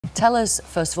Tell us,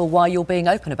 first of all, why you're being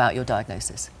open about your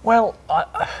diagnosis. Well,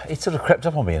 it sort of crept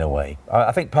up on me in a way.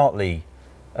 I think partly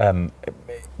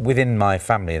within my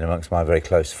family and amongst my very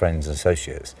close friends and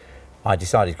associates, I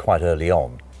decided quite early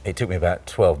on, it took me about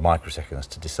 12 microseconds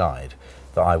to decide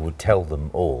that I would tell them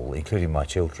all, including my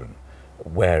children,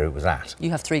 where it was at.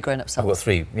 You have 3 grown-up sons. I've got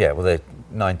 3, yeah, well, they're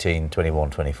 19, 21,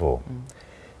 24.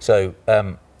 So,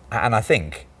 and I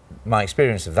think my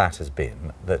experience of that has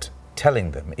been that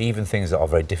telling them, even things that are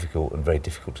very difficult and very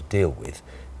difficult to deal with,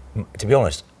 to be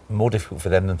honest, more difficult for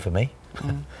them than for me,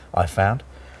 I found.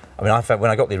 I mean, I found when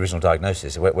I got the original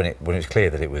diagnosis, when it was clear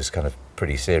that it was kind of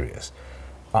pretty serious,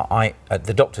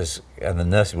 the doctors and the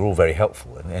nurses were all very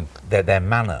helpful, and their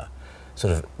manner,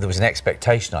 sort of, there was an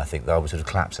expectation, I think, that I would sort of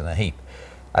collapse in a heap.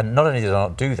 And not only did I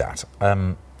not do that,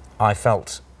 I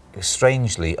felt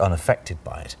strangely unaffected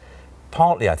by it.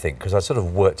 Partly, I think, because I sort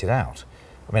of worked it out.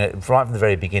 I mean, right from the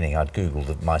very beginning, I'd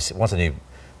Googled once I knew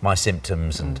my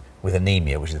symptoms and with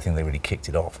anemia, which is the thing that really kicked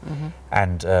it off.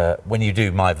 And when you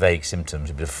do my vague symptoms,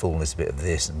 a bit of fullness, a bit of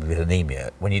this, and a bit of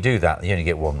anemia, when you do that, you only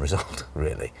get one result,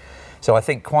 really. So I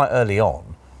think quite early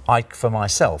on, for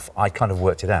myself, I kind of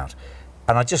worked it out.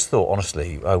 And I just thought,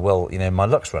 honestly, oh, well, you know, my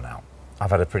luck's run out. I've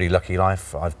had a pretty lucky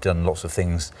life. I've done lots of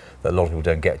things that a lot of people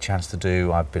don't get a chance to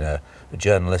do. I've been a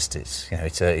journalist. It's, you know,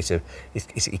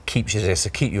 it keeps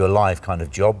keep you alive kind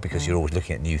of job, because you're always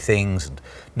looking at new things, and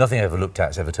nothing I ever looked at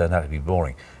has ever turned out to be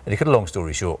boring. And to cut a long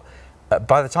story short,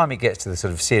 by the time it gets to the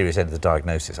sort of serious end of the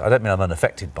diagnosis, I don't mean I'm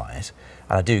unaffected by it,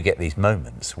 and I do get these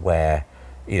moments where,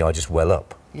 you know, I just well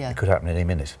up. It could happen any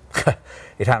minute.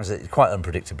 It happens quite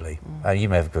unpredictably. You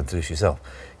may have gone through this yourself.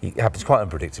 It happens quite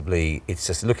unpredictably. It's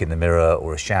just look in the mirror,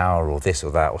 or a shower, or this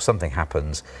or that, or something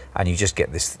happens, and you just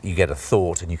get this. You get a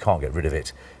thought, and you can't get rid of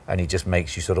it, and it just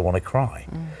makes you sort of want to cry.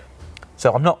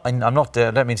 So I'm not. I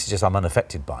don't mean to suggest I'm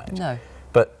unaffected by it. No.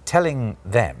 But telling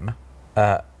them,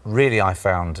 really, I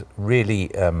found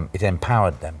it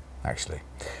empowered them, actually,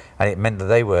 and it meant that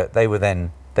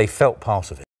they felt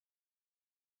part of it.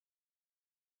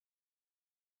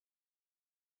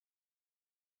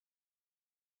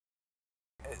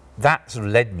 That sort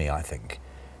of led me, I think,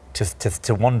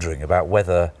 to wondering about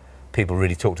whether people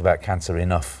really talked about cancer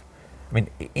enough. I mean,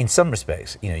 in some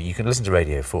respects, you know, you can listen to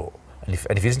Radio 4, and if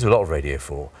you listen to a lot of Radio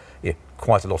 4,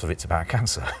 quite a lot of it's about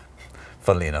cancer,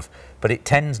 funnily enough. But it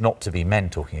tends not to be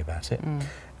men talking about it.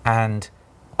 And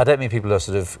I don't mean people are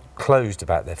sort of closed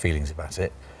about their feelings about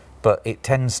it, but it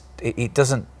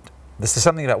doesn't, there's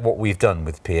something about what we've done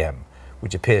with PM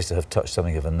which appears to have touched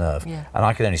something of a nerve. And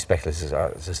I can only speculate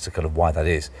as to kind of why that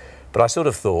is. But I sort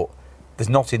of thought there's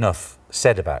not enough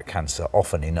said about cancer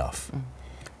often enough.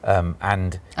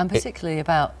 And particularly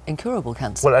about incurable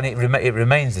cancer. Well, and it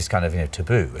remains this kind of, you know,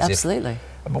 taboo. Absolutely.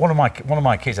 One of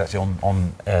my kids actually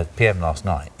on PM last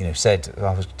night, you know, said,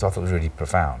 I thought it was really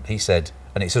profound. He said,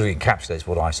 and it sort of encapsulates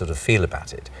what I sort of feel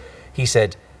about it. He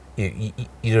said,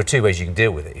 there are 2 ways you can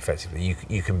deal with it. Effectively,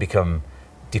 you can become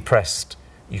depressed.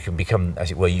 You can become,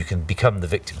 as it were, you can become the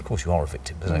victim. Of course, you are a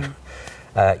victim, isn't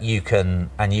it? You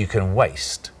can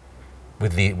waste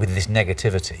with this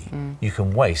negativity. You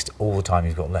can waste all the time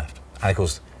you've got left. And of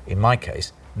course, in my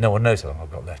case, no one knows how long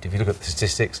I've got left. If you look at the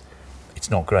statistics, it's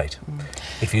not great.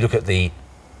 If you look at the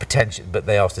potential, but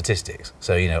they are statistics.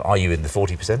 So, you know, are you in the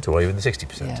 40% or are you in the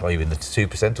 60%? Are you in the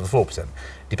 2% or the 4%?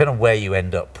 Depending on where you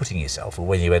end up putting yourself, or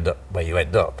when you end up where you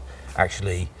end up,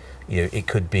 actually, you know, it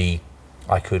could be,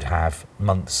 I could have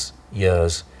months,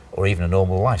 years, or even a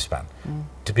normal lifespan.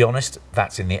 To be honest,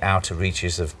 that's in the outer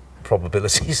reaches of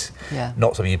probabilities.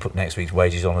 Not something you put next week's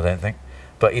wages on, I don't think.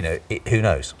 But, you know, who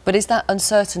knows? But is that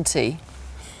uncertainty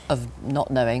of not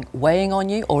knowing weighing on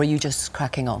you, or are you just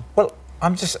cracking on? Well,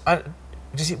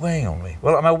 is it weighing on me?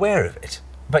 Well, I'm aware of it.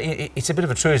 But it's a bit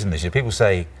of a truism this year. People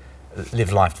say,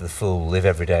 live life to the full, live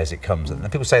every day as it comes. And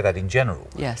people say that in general.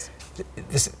 Yes.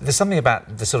 There's something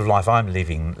about the sort of life I'm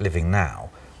living now,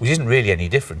 which isn't really any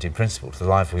different in principle to the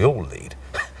life we all lead.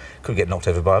 Could get knocked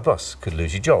over by a bus, could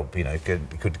lose your job, you know,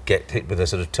 could get hit with a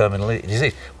sort of terminal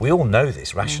disease. We all know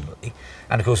this rationally.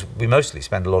 And of course, we mostly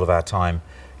spend a lot of our time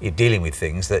dealing with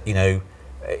things that, you know,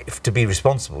 to be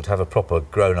responsible, to have a proper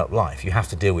grown-up life, you have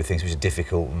to deal with things which are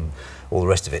difficult and all the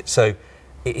rest of it. So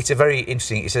it's a very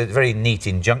interesting, it's a very neat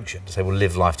injunction to say, well,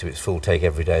 live life to its full, take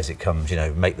every day as it comes, you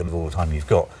know, make them with all the time you've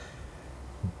got.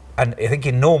 And I think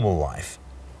in normal life,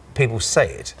 people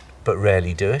say it, but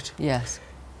rarely do it. Yes.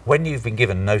 When you've been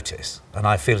given notice, and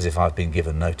I feel as if I've been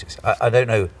given notice, I don't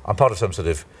know, I'm part of some sort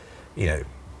of, you know,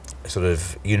 sort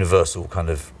of universal kind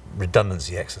of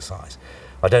redundancy exercise.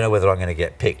 I don't know whether I'm going to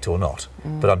get picked or not,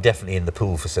 but I'm definitely in the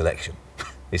pool for selection,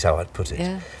 is how I'd put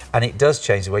it. And it does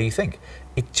change the way you think.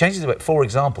 it changes the way. For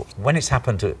example, when it's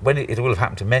happened to, it will have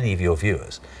happened to many of your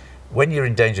viewers, when you're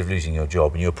in danger of losing your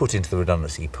job and you're put into the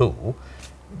redundancy pool,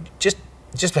 just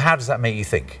how does that make you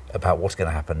think about what's going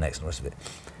to happen next and the rest of it?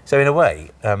 So in a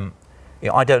way, you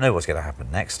know, I don't know what's going to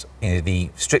happen next. You know,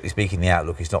 strictly speaking, the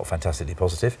outlook is not fantastically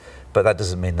positive, but that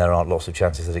doesn't mean there aren't lots of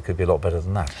chances that it could be a lot better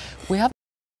than that. We have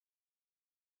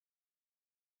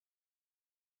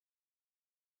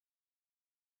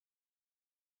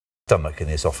stomach and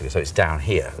the esophagus, so it's down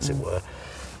here, as it were.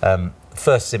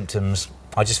 First symptoms,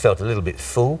 I just felt a little bit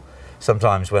full.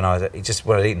 Sometimes when I'd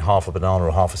eaten half a banana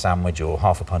or half a sandwich or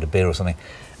half a pint of beer or something,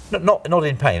 not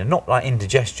in pain and not like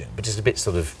indigestion, but just a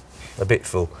bit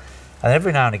full. And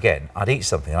every now and again, I'd eat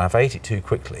something, and if I ate it too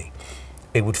quickly,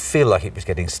 it would feel like it was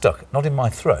getting stuck, not in my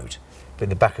throat, but in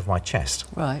the back of my chest.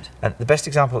 Right. And the best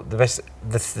example,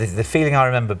 the feeling I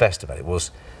remember best about it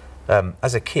was,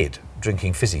 as a kid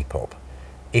drinking fizzy pop.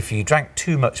 If you drank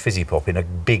too much fizzy pop in a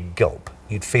big gulp,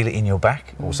 you'd feel it in your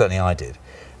back, or certainly I did,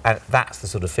 and that's the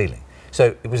sort of feeling.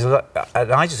 So it was,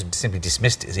 and I just simply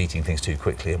dismissed it as eating things too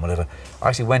quickly and whatever. I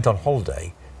actually went on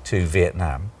holiday to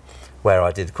Vietnam, where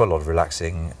I did quite a lot of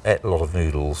relaxing, ate a lot of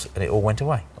noodles, and it all went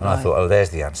away. And I thought, oh, there's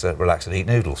the answer, relax and eat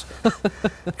noodles.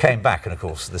 Came back, and of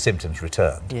course, the symptoms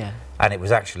returned. Yeah. And it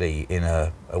was actually in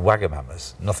a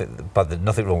Wagamama's. Nothing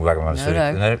wrong with Wagamama's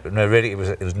food. No, really, it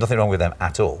was nothing wrong with them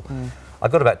at all. I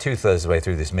got about 2/3 of the way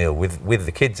through this meal with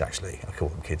the kids, actually. I call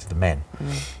them kids, the men.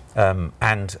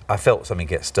 And I felt something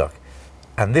get stuck.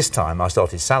 And this time I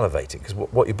started salivating, because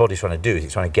what your body's trying to do is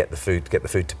it's trying to get the food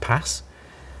to pass.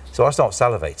 So I started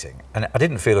salivating, and I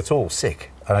didn't feel at all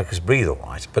sick, and I could breathe all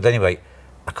right. But anyway,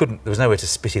 there was nowhere to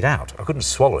spit it out. I couldn't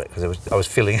swallow it because I was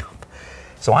filling up.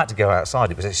 So I had to go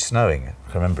outside. It was actually snowing,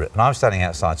 I can remember it. And I was standing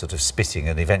outside sort of spitting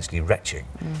and eventually retching.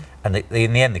 And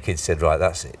in the end, the kids said, right,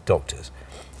 that's it, doctors.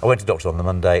 I went to doctor on the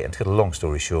Monday, and to cut a long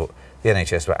story short, the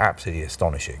NHS were absolutely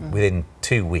astonishing. Within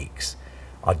 2 weeks,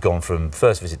 I'd gone from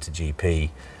first visit to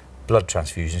GP, blood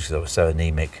transfusions because I was so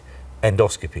anemic,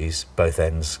 endoscopies, both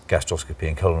ends, gastroscopy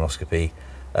and colonoscopy,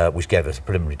 which gave us a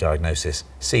preliminary diagnosis,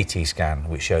 CT scan,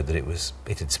 which showed that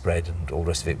it had spread and all the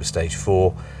rest of it was stage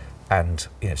 4. And,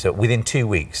 you know, so within 2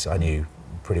 weeks, I knew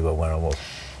pretty well where I was.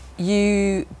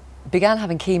 You began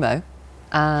having chemo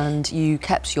and you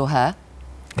kept your hair.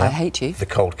 Yeah, I hate you. The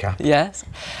cold cap. Yes.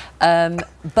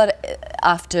 But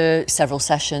after several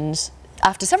sessions,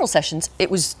 it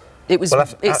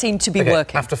seemed to be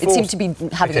working. It seemed to be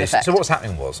having an effect. So what's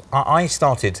happening was, I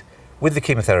started with the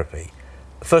chemotherapy.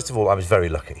 First of all, I was very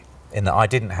lucky in that I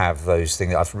didn't have those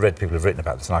things. I've read people have written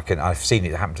about this, and I've seen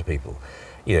it happen to people.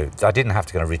 You know, I didn't have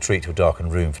to kind of retreat to a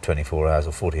darkened room for 24 hours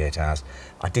or 48 hours.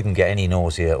 I didn't get any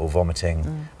nausea or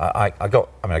vomiting. I got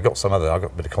a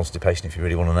bit of constipation, if you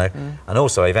really want to know. And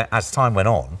also, as time went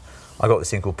on, I got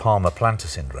this thing called palmar-plantar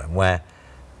syndrome, where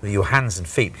your hands and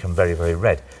feet become very, very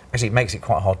red. Actually, it makes it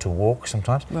quite hard to walk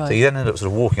sometimes. Right. So you then end up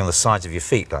sort of walking on the sides of your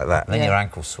feet like that, and then your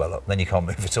ankles swell up, then you can't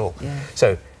move at all. Yeah.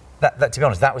 So, to be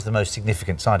honest, that was the most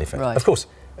significant side effect. Right. Of course,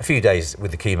 a few days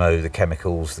with the chemo, the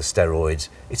chemicals, the steroids,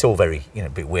 it's all very, you know, a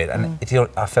bit weird. And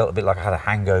I felt a bit like I had a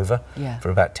hangover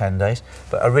for about 10 days,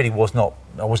 but I really was not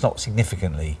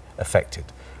significantly affected,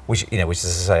 which as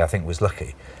I say, I think was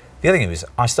lucky. The other thing was,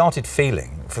 I started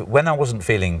feeling, when I wasn't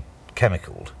feeling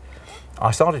chemicaled, I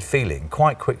started feeling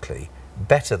quite quickly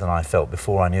better than I felt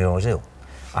before I knew I was ill.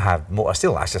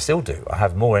 I still do. I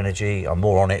have more energy, I'm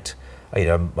more on it, you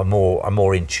know, I'm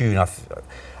more in tune.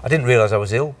 I didn't realise I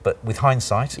was ill, but with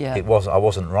hindsight, I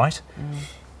wasn't right.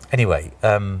 Anyway,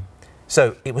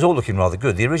 so it was all looking rather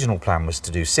good. The original plan was to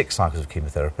do 6 cycles of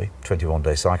chemotherapy,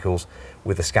 21-day cycles,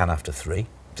 with a scan after 3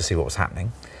 to see what was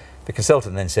happening. The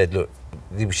consultant then said, look,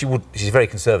 she's very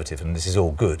conservative and this is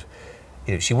all good.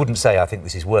 You know, she wouldn't say, I think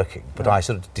this is working, but I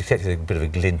sort of detected a bit of a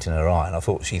glint in her eye, and I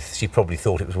thought she probably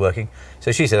thought it was working.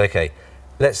 So she said, okay,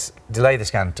 let's delay the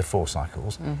scan to 4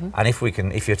 cycles, and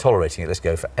if you're tolerating it, let's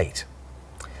go for 8.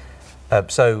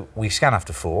 So we scan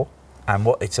after 4, and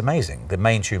it's amazing. The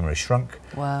main tumour has shrunk.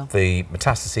 Wow. The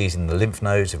metastases in the lymph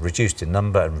nodes have reduced in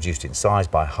number and reduced in size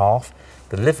by half.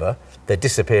 The liver, they're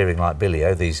disappearing like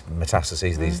bilio, these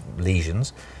metastases, these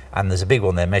lesions, and there's a big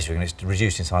one they're measuring, and it's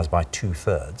reduced in size by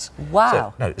 2/3.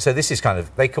 Wow. So this is kind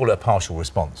of, they call it a partial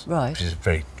response, which is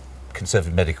very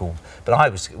conservative medical, but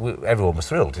everyone was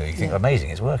thrilled. You think,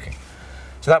 amazing, it's working.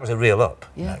 So that was a real up.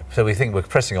 You know. So we think we're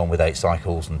pressing on with 8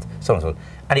 cycles and so on and so on.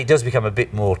 And it does become a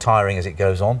bit more tiring as it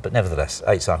goes on, but nevertheless,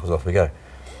 8 cycles off we go.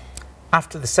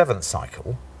 After the 7th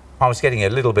cycle, I was getting a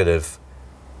little bit of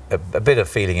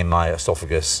feeling in my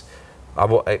esophagus. I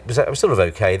was sort of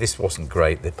okay. This wasn't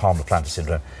great, the palmar-plantar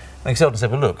syndrome. And the consultant said,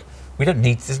 well, look, we don't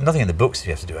need, there's nothing in the books if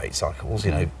you have to do 8 cycles,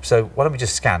 you know, so why don't we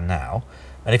just scan now,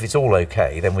 and if it's all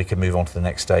okay, then we can move on to the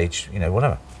next stage, you know,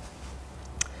 whatever.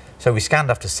 So we scanned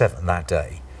after 7 that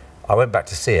day. I went back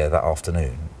to see her that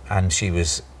afternoon, and she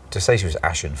was, to say she was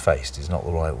ashen-faced is not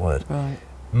the right word. Right.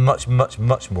 Much, much,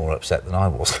 much more upset than I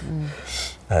was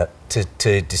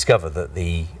to discover that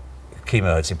the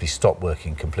chemo had simply stopped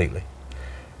working completely,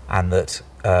 and that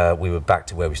we were back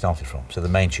to where we started from. So the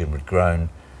main tumour had grown,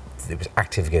 it was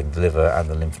active again in the liver and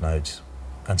the lymph nodes,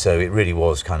 and so it really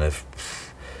was kind of,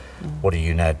 what do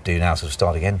you now do now, sort of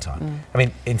start again time. I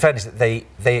mean, in fairness, they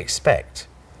expect,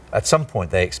 at some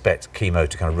point they expect chemo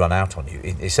to kind of run out on you.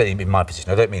 It's certainly in my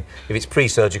position. I don't mean if it's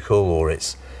pre-surgical or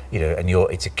it's, you know, and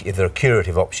if there are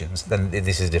curative options, then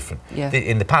this is different. Yeah.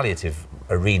 In the palliative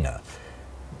arena,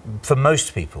 for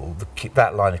most people,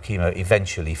 that line of chemo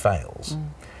eventually fails,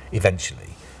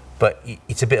 eventually. But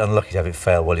it's a bit unlucky to have it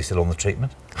fail while you're still on the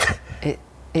treatment. It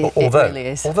really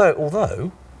is.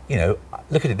 Although, you know,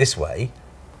 look at it this way,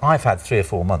 I've had 3 or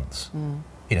 4 months,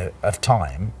 you know, of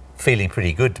time feeling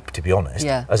pretty good, to be honest,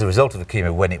 as a result of the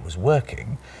chemo when it was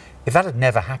working. If that had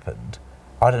never happened,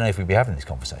 I don't know if we'd be having this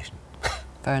conversation.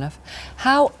 Fair enough.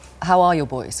 How are your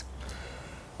boys?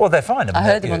 Well, they're fine. I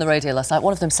heard them on the radio last night.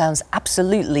 One of them sounds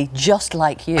absolutely just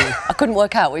like you. I couldn't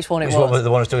work out which one it was. The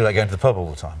one who's talking about going to the pub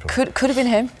all the time. Could have been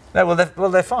him. No,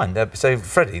 well, they're fine. So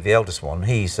Freddie, the eldest one,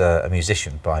 he's a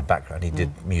musician by background. He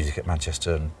did music at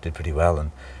Manchester and did pretty well,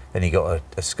 and then he got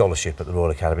a scholarship at the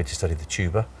Royal Academy to study the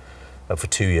tuba for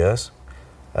 2 years.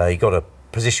 He got a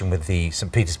position with the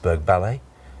St. Petersburg Ballet,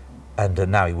 and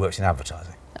now he works in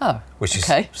advertising. Oh, which is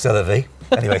okay. c'est la vie.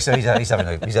 Anyway, so he's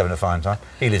having a fine time.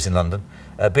 He lives in London.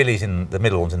 Billy's in the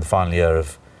middle one's in the final year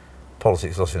of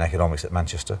politics, philosophy and economics at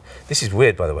Manchester. This is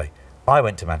weird, by the way. I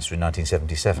went to Manchester in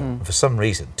 1977, and for some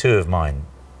reason, 2 of mine,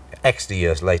 extra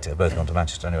years later, both gone to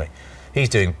Manchester anyway. He's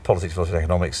doing politics, philosophy and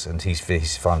economics, and he's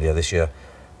final year this year.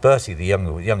 Bertie, the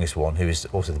youngest one, who is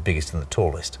also the biggest and the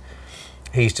tallest,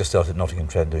 he's just started at Nottingham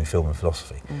Trent doing film and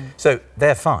philosophy. So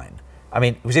they're fine. I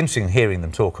mean, it was interesting hearing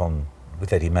them talk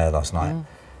with Eddie Mayer last night.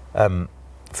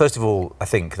 First of all, I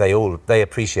think they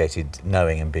appreciated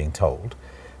knowing and being told.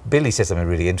 Billy said something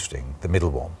really interesting, the middle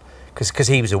one, because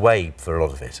he was away for a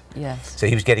lot of it. Yes. So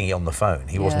he was getting it on the phone.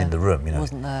 He wasn't in the room, you know.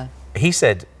 Wasn't there. He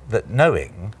said that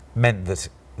knowing meant that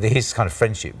his kind of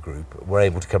friendship group were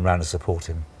able to come round and support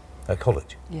him at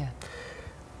college. Yeah.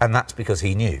 And that's because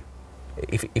he knew.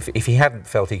 If he hadn't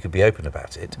felt he could be open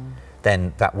about it,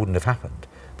 then that wouldn't have happened.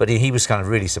 But he was kind of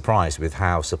really surprised with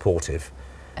how supportive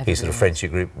his sort of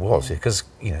friendship group was, because,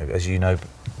 you know, as you know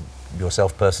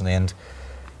yourself personally, and,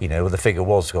 you know, the figure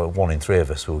was 1 in 3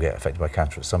 of us will get affected by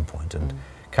cancer at some point, and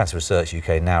Cancer Research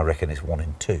UK now reckon it's 1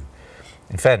 in 2.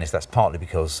 In fairness, that's partly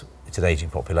because it's an ageing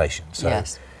population, so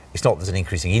it's not there's an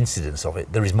increasing incidence of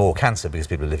it. There is more cancer because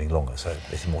people are living longer, so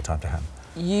there's more time to hand.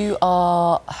 You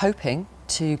are hoping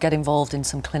to get involved in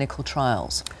some clinical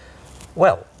trials.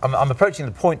 Well, I'm approaching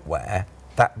the point where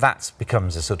that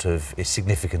becomes a sort of a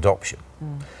significant option.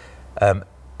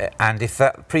 And if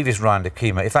that previous round of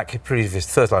chemo, if that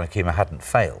previous first line of chemo hadn't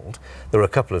failed, there are a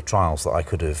couple of trials that I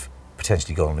could have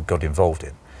potentially got involved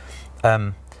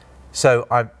in. So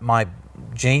my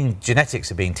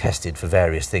genetics are being tested for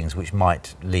various things which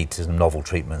might lead to some novel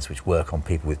treatments which work on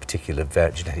people with particular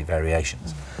genetic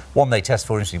variations. One they test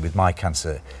for, interestingly, with my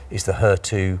cancer is the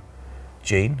HER2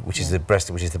 gene, which is the breast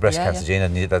cancer gene,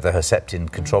 and the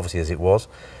Herceptin controversy as it was.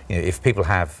 You know, if people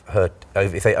have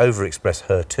if they overexpress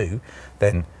HER2,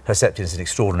 then Herceptin is an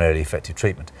extraordinarily effective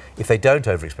treatment. If they don't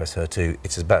overexpress HER2,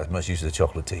 it's about as much use as a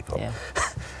chocolate teapot. Yeah.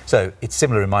 So it's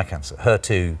similar in my cancer.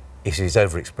 HER2, if it is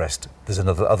overexpressed, there's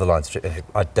other lines of treatment.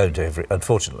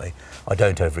 Unfortunately, I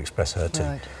don't overexpress HER2.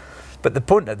 Right. But the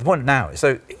point now,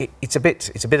 so it's a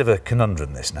bit of a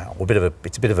conundrum this now, or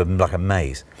it's a bit of a like a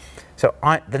maze. So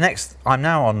I'm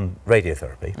now on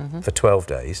radiotherapy for 12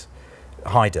 days,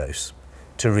 high dose,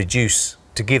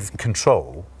 to give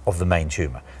control of the main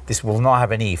tumour. This will not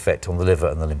have any effect on the liver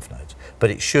and the lymph nodes, but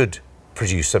it should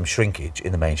produce some shrinkage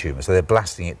in the main tumour. So they're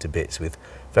blasting it to bits with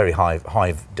very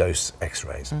high dose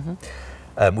X-rays,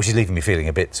 which is leaving me feeling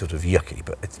a bit sort of yucky.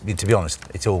 But to be honest,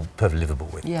 it's all perfectly livable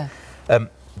with. Yeah.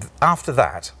 After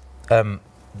that, then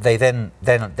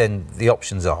the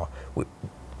options are.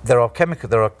 There are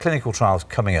clinical trials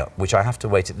coming up which I have to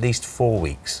wait at least 4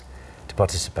 weeks to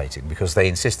participate in, because they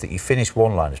insist that you finish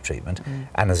one line of treatment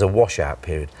and there's a washout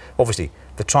period. Obviously,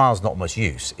 the trial's not much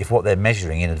use if what they're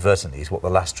measuring inadvertently is what the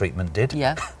last treatment did.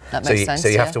 Yeah, that makes sense. So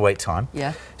you have to wait time.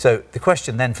 Yeah. So the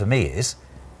question then for me is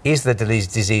the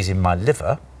disease in my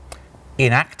liver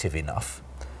inactive enough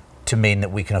to mean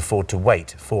that we can afford to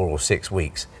wait 4 or 6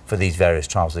 weeks for these various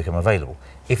trials to become available.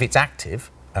 If it's active,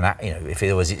 and if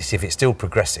it's still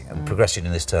progressing, and progression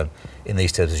in these terms,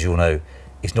 as you'll know,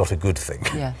 is not a good thing.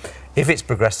 Yeah. If it's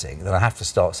progressing, then I have to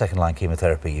start second-line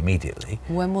chemotherapy immediately.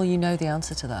 When will you know the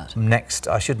answer to that?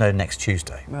 I should know next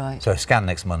Tuesday. Right. So scan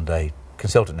next Monday,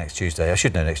 consultant next Tuesday. I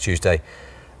should know next Tuesday.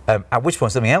 At which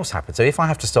point something else happens. So if I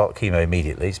have to start chemo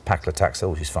immediately, it's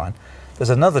paclitaxel, which is fine. There's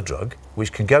another drug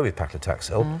which can go with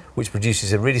paclitaxel, which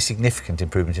produces a really significant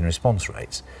improvement in response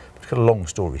rates. But to cut a long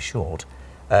story short,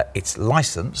 it's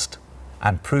licensed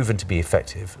and proven to be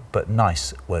effective, but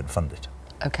NICE won't fund it.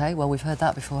 OK, well, we've heard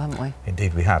that before, haven't we?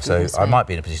 Indeed we have. So I might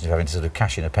be in a position of having to sort of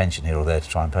cash in a pension here or there to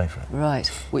try and pay for it. Right,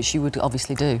 which you would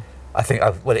obviously do. I think,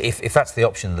 well, if that's the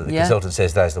option that the consultant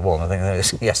says there's the one, I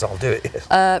think, yes, I'll do it.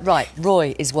 Yes. Right,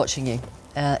 Roy is watching you.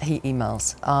 He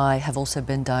emails, I have also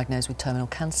been diagnosed with terminal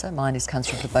cancer. Mine is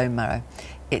cancer of the bone marrow.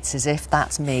 It's as if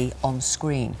that's me on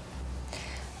screen.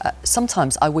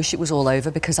 Sometimes I wish it was all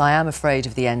over because I am afraid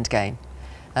of the end game.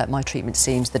 My treatment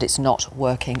seems that it's not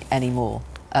working anymore.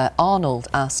 Arnold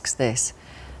asks this,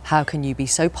 how can you be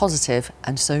so positive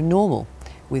and so normal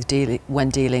when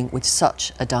dealing with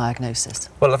such a diagnosis?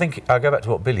 Well, I think I'll go back to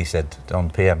what Billy said on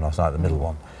PM last night, the middle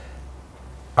one.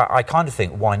 I kind of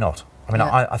think, why not? I mean,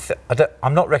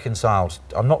 I'm not reconciled.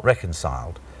 I'm not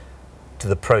reconciled to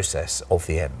the process of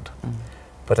the end,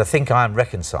 but I think I am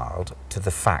reconciled to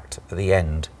the fact that the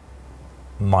end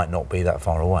might not be that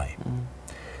far away.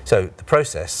 So the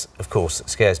process, of course,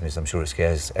 scares me, as I'm sure it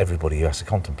scares everybody who has to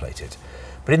contemplate it.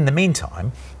 But in the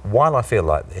meantime, while I feel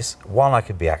like this, while I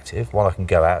can be active, while I can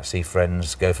go out, see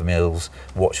friends, go for meals,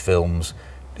 watch films,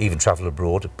 even travel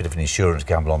abroad, a bit of an insurance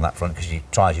gamble on that front, because you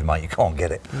try as you might, you can't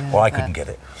get it, or I couldn't get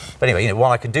it. But anyway,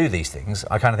 while I can do these things,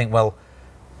 I kind of think, well,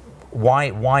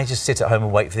 why just sit at home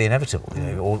and wait for the inevitable,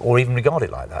 or even regard it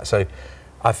like that? So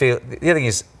I feel, the other thing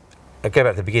is, I go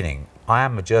back to the beginning, I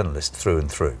am a journalist through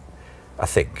and through, I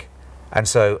think, and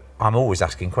so I'm always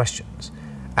asking questions.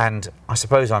 And I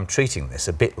suppose I'm treating this it's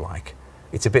a bit like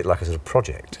a sort of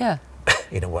project,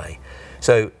 in a way.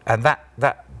 So, and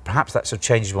perhaps that sort of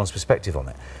changes one's perspective on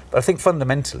it. But I think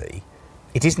fundamentally,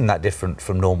 it isn't that different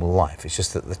from normal life. It's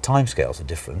just that the timescales are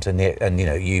different, and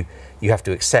you have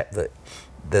to accept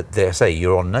that they say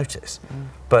you're on notice.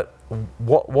 But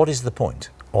what is the point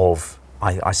of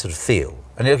I sort of feel?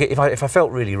 And if I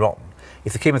felt really rotten,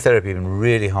 if the chemotherapy had been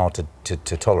really hard to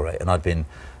tolerate, and I'd been,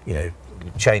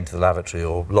 chained to the lavatory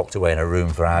or locked away in a room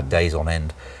for days on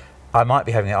end, I might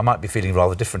be feeling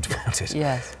rather different about it.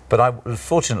 Yes. But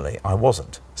fortunately, I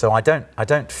wasn't. So I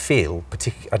don't feel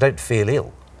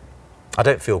ill. I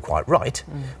don't feel quite right,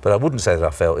 but I wouldn't say that I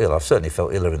felt ill. I've certainly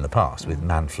felt iller in the past with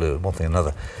man flu and one thing and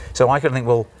another. So I can think,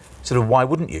 well, sort of, why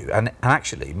wouldn't you? And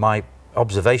actually, my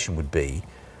observation would be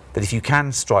that if you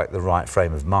can strike the right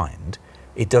frame of mind,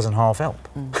 it doesn't half help.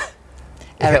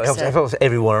 It helps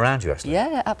everyone around you, actually.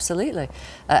 Yeah, absolutely.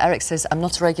 Eric says, I'm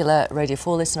not a regular Radio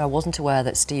 4 listener. I wasn't aware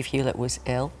that Steve Hewlett was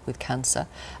ill with cancer,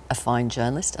 a fine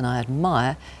journalist, and I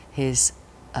admire his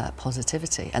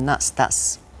positivity. And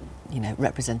that's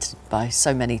represented by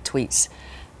so many tweets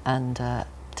and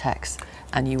texts.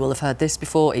 And you will have heard this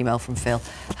before, email from Phil.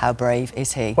 How brave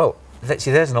is he? Well,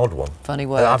 see, there's an odd one. Funny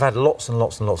word. I've had lots and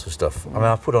lots and lots of stuff. I mean,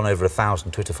 I've put on over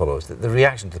 1,000 Twitter followers. The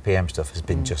reaction to the PM stuff has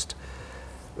been just...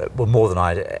 well, more than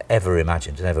I'd ever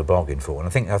imagined and ever bargained for. And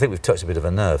I think we've touched a bit of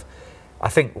a nerve. I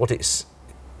think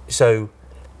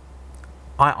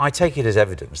I take it as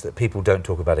evidence that people don't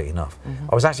talk about it enough.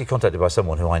 I was actually contacted by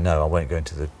someone who I know, I won't go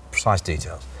into the precise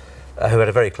details, who had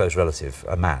a very close relative,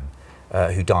 a man,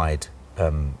 who died,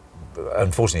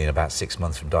 unfortunately, in about 6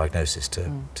 months from diagnosis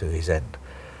to his end.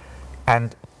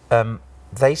 And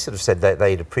they sort of said that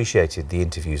they'd appreciated the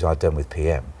interviews I'd done with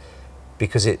PM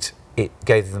because it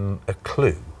gave them a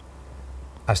clue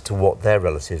as to what their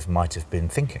relative might have been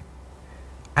thinking.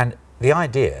 And the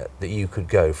idea that you could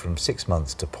go from 6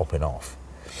 months to popping off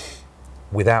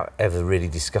without ever really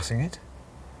discussing it,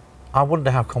 I wonder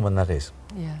how common that is.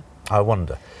 Yeah. I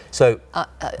wonder. So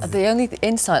the only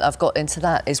insight I've got into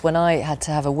that is when I had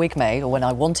to have a wig made, or when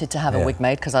I wanted to have a wig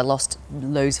made because I lost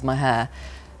loads of my hair,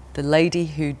 the lady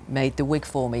who made the wig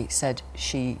for me said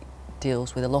she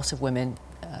deals with a lot of women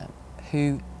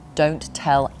who don't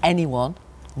tell anyone,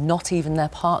 not even their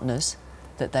partners,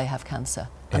 that they have cancer.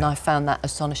 Yeah. And I found that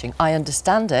astonishing. I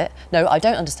understand it. No, I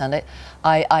don't understand it.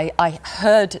 I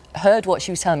heard what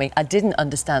she was telling me. I didn't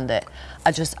understand it.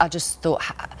 I just thought,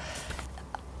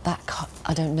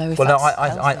 I don't know if well, no,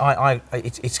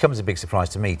 that's it comes as a big surprise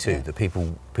to me too, that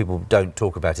people don't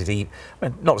talk about it. I mean,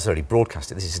 not necessarily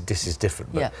broadcast it. This is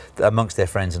different, but amongst their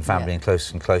friends and family and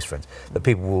close friends, that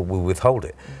people will withhold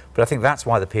it. But I think that's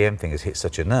why the PM thing has hit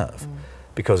such a nerve,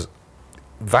 because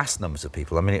vast numbers of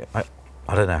people. I mean, I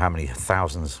don't know how many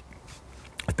thousands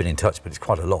have been in touch, but it's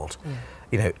quite a lot.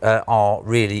 You know,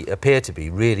 appear to be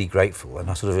really grateful, and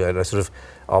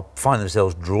find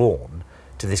themselves drawn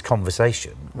to this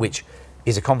conversation, which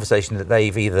is a conversation that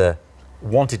they've either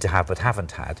wanted to have but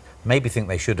haven't had, maybe think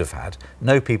they should have had,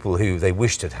 know people who they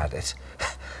wished had had it.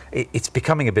 It's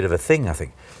becoming a bit of a thing, I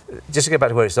think. Just to go back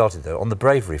to where it started, though, on the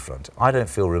bravery front, I don't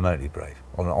feel remotely brave.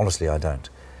 Honestly, I don't.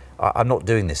 I'm not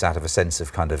doing this out of a sense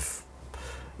of kind of,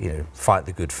 you know, fight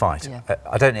the good fight.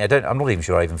 I'm not even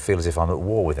sure I even feel as if I'm at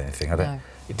war with anything.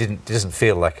 It doesn't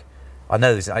feel like, I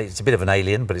know it's a bit of an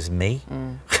alien, but it's me.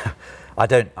 I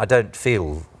don't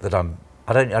feel that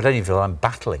I don't even feel I'm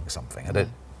battling something.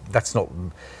 That's not.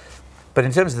 But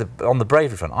in terms of on the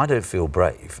bravery front, I don't feel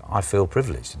brave. I feel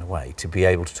privileged in a way to be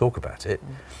able to talk about it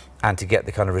and to get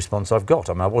the kind of response I've got.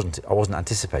 I mean, I wasn't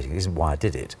anticipating. It isn't why I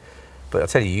did it. But I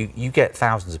tell you, you get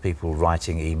thousands of people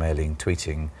writing, emailing,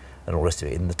 tweeting, and all the rest of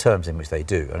it in the terms in which they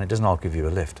do, and it doesn't all give you a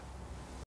lift.